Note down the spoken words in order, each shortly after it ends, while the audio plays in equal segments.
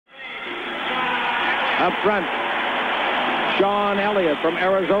Up front, Sean Elliott from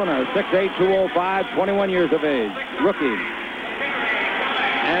Arizona, 6'8", 205, 21 years of age, rookie.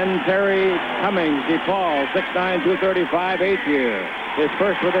 And Terry Cummings, DePaul, 6'9", 235, 8th year, his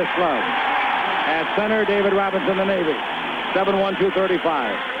first with this club. At center, David Robinson, the Navy, 7'1",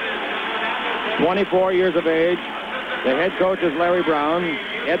 235, 24 years of age. The head coach is Larry Brown.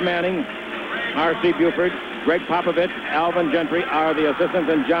 Ed Manning, R.C. Buford, Greg Popovich, Alvin Gentry are the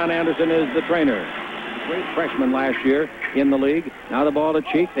assistants, and John Anderson is the trainer. Great freshman last year in the league. Now the ball to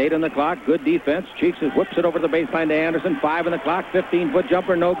Cheeks, 8 on the clock. Good defense. Cheeks whips it over the baseline to Anderson. 5 on the clock. 15-foot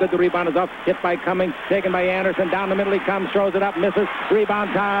jumper. No good. The rebound is off. Hit by Cummings. Taken by Anderson. Down the middle he comes. Throws it up. Misses.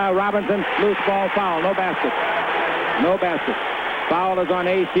 Rebound. Robinson. Loose ball. Foul. No basket. No basket. Foul is on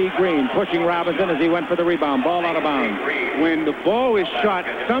A.C. Green, pushing Robinson as he went for the rebound. Ball out of bounds. When the ball is shot,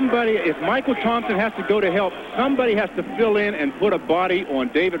 somebody, if Michael Thompson has to go to help, somebody has to fill in and put a body on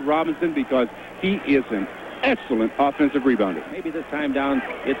David Robinson, because he is an excellent offensive rebounder. Maybe this time down,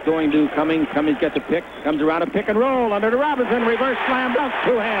 it's going to Cummings. Cummings gets a pick, comes around a pick and roll under to Robinson. Reverse slam dunk,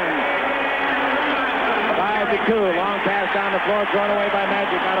 2 hands. 5-2, long pass down the floor, thrown away by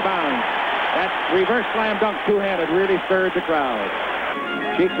Magic, out of bounds. That reverse slam dunk, 2-handed, really stirred the crowd.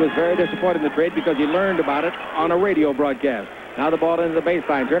 Cheeks was very disappointed in the trade because he learned about it on a radio broadcast. Now the ball into the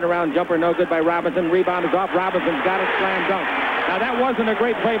baseline. Turnaround jumper, no good by Robinson. Rebound is off. Robinson's got it, slam dunk. Now that wasn't a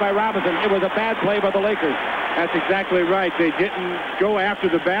great play by Robinson. It was a bad play by the Lakers. That's exactly right. They didn't go after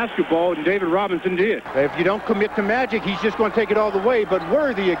the basketball, and David Robinson did. If you don't commit to Magic, he's just going to take it all the way. But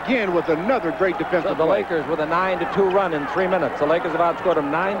Worthy again with another great defensive play. The Lakers with a 9-2 run in 3 minutes. The Lakers have outscored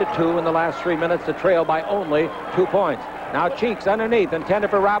them 9-2 in the last 3 minutes to trail by only 2 points. Now Cheeks underneath, intended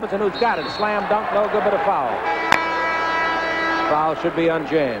for Robinson, who's got it. Slam dunk, no good, but a foul. Foul should be on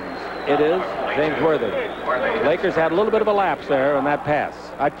James. It is James Worthy. Lakers had a little bit of a lapse there on that pass.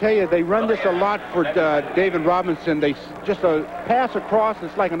 I tell you, they run this a lot for David Robinson. They just a pass across.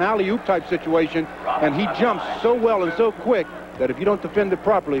 It's like an alley-oop type situation, and he jumps so well and so quick that if you don't defend it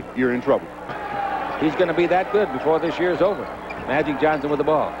properly, you're in trouble. He's going to be that good before this year's over. Magic Johnson with the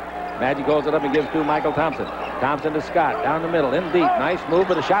ball. Magic holds it up and gives to Michael Thompson. Thompson to Scott, down the middle, in deep. Nice move,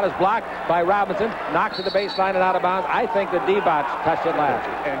 but the shot is blocked by Robinson. Knocks to the baseline and out of bounds. I think the D-Bots touched it last.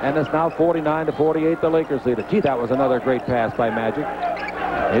 And it's now 49-48, the Lakers lead it. Gee, that was another great pass by Magic.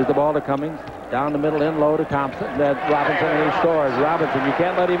 Here's the ball to Cummings. Down the middle, in low to Thompson. That Robinson, and he scores. Robinson, you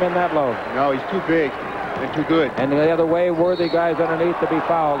can't let him in that low. No, he's too big and too good. And the other way, Worthy guys underneath to be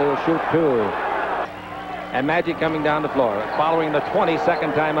fouled. He'll shoot 2. And Magic coming down the floor, following the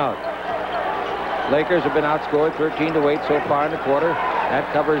 22nd timeout. Lakers have been outscored 13-8 so far in the quarter. That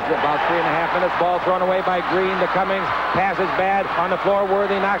covers about 3.5 minutes. Ball thrown away by Green to Cummings. Pass is bad. On the floor,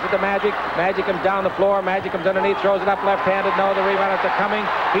 Worthy knocks it to Magic. Magic comes down the floor. Magic comes underneath, throws it up left-handed. No, the rebound is to Cummings.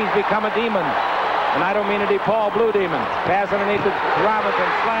 He's become a demon. And I don't mean a DePaul Blue Demon. Pass underneath to Robinson.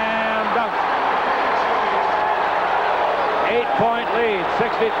 Slam dunk. 8-point lead,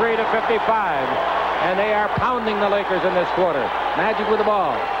 63-55. And they are pounding the Lakers in this quarter. Magic with the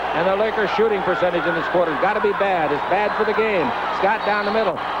ball. And the Lakers' shooting percentage in this quarter has got to be bad. It's bad for the game. Scott down the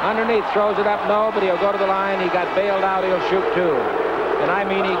middle. Underneath, throws it up. No, but he'll go to the line. He got bailed out. He'll shoot 2. And I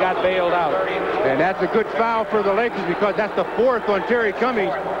mean he got bailed out. And that's a good foul for the Lakers, because that's the 4th on Terry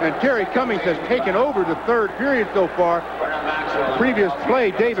Cummings. And Terry Cummings has taken over the 3rd period so far. Previous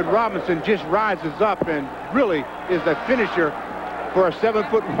play, David Robinson just rises up and really is a finisher. For a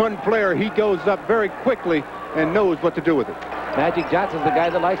 7'1" player, he goes up very quickly and knows what to do with it. Magic Johnson's the guy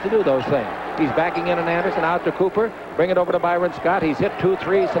that likes to do those things. He's backing in on Anderson, out to Cooper. Bring it over to Byron Scott. He's hit 2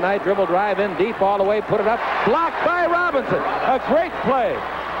 threes tonight. Dribble drive in deep all the way. Put it up. Blocked by Robinson. A great play.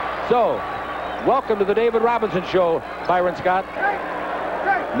 So, welcome to the David Robinson Show, Byron Scott.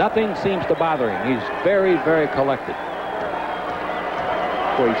 Nothing seems to bother him. He's very, very collected.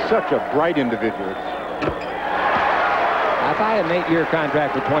 Boy, he's such a bright individual. If I had an 8-year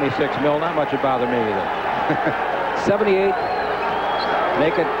contract for $26 million, not much would bother me either. 78,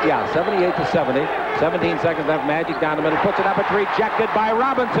 make it, 78-70. 17 seconds left. Magic down the middle, puts it up. It's rejected by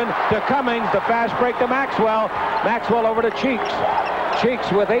Robinson to Cummings. The fast break to Maxwell. Maxwell over to Cheeks. Cheeks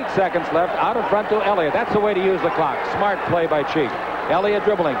with 8 seconds left, out in front to Elliott. That's the way to use the clock. Smart play by Cheeks. Elliott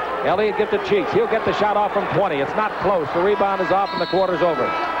dribbling. Elliott gives to Cheeks. He'll get the shot off from 20. It's not close. The rebound is off and the quarter's over.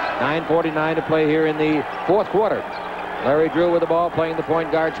 9:49 to play here in the 4th quarter. Larry Drew with the ball, playing the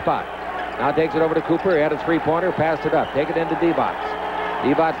point guard spot. Now takes it over to Cooper. He had a 3-pointer, passed it up. Take it into D-Bots.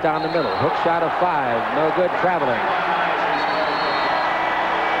 D-Bots down the middle. Hook shot of 5. No good, traveling.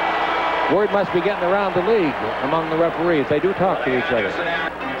 Word must be getting around the league among the referees. They do talk to each other.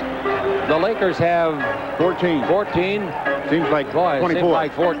 The Lakers have 14. 14. Seems like 24. Seems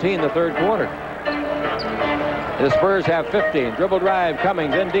like 14 the 3rd quarter. The Spurs have 15. Dribble drive,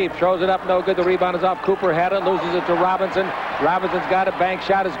 Cummings in deep, throws it up, no good. The rebound is off. Cooper had it, loses it to Robinson. Robinson's got it. Bank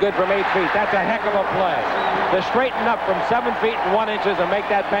shot is good from 8 feet. That's a heck of a play. To straighten up from 7 feet and 1 inch and make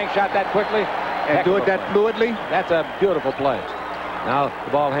that bank shot that quickly. And do it that fluidly. That's a beautiful play. Now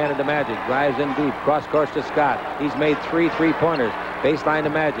the ball handed to Magic. Drives in deep. Cross course to Scott. He's made 3 3-pointers. Baseline to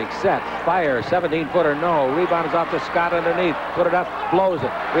Magic. Set. Fire. 17-footer. No. Rebound is off to Scott underneath. Put it up. Blows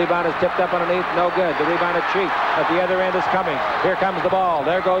it. Rebound is tipped up underneath. No good. The rebound at Cheek. At the other end is Cummings. Here comes the ball.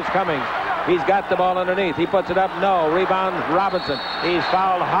 There goes Cummings. He's got the ball underneath. He puts it up. No. Rebound Robinson. He's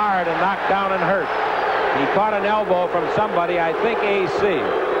fouled hard and knocked down and hurt. He caught an elbow from somebody. I think AC.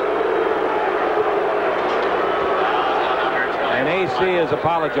 And AC is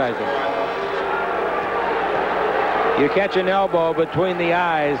apologizing. You catch an elbow between the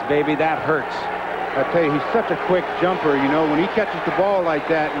eyes, baby, that hurts. I tell you, he's such a quick jumper, you know. When he catches the ball like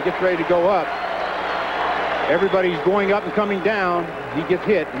that and gets ready to go up, everybody's going up and coming down. He gets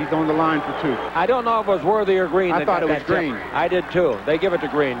hit. He's on the line for 2. I don't know if it was Worthy or Green. I thought it was Green. I did too. They give it to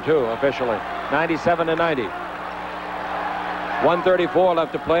Green too, officially. 97-90. 1:34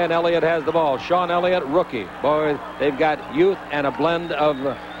 left to play, and Elliott has the ball. Sean Elliott, rookie. Boy, they've got youth and a blend of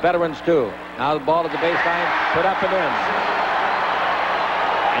veterans, too. Now the ball at the baseline, put up and in.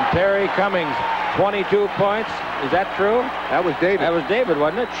 And Terry Cummings, 22 points. Is that true? That was David. That was David,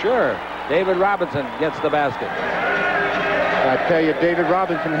 wasn't it? Sure. David Robinson gets the basket. I tell you, David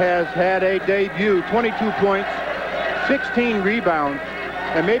Robinson has had a debut. 22 points, 16 rebounds,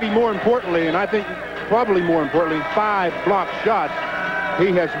 and maybe more importantly, and I think probably more importantly, 5 blocked shots.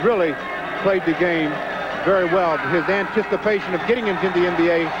 He has really played the game very well. His anticipation of getting into the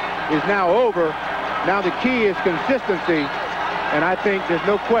NBA is now over. Now the key is consistency, and I think there's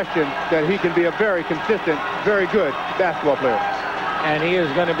no question that he can be a very consistent, very good basketball player. And he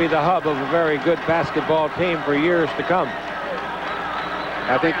is going to be the hub of a very good basketball team for years to come.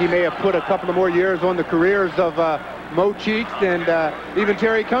 I think he may have put a couple of more years on the careers of Mo Cheeks and even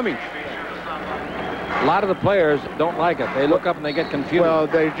Terry Cummings. A lot of the players don't like it. They look up and they get confused. Well,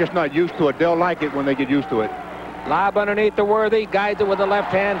 they're just not used to it. They'll like it when they get used to it. Lob underneath the Worthy. Guides it with the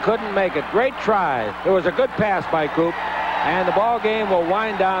left hand. Couldn't make it. Great try. It was a good pass by Coop. And the ball game will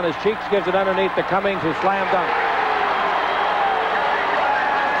wind down as Cheeks gives it underneath to Cummings, who slam dunk.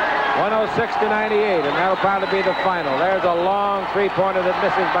 106-98, and that'll probably be the final. There's a long 3-pointer that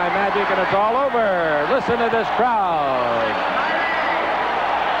misses by Magic, and it's all over. Listen to this crowd.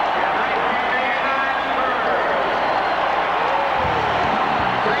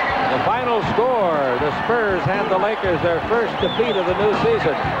 The final score, the Spurs hand the Lakers their first defeat of the new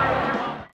season.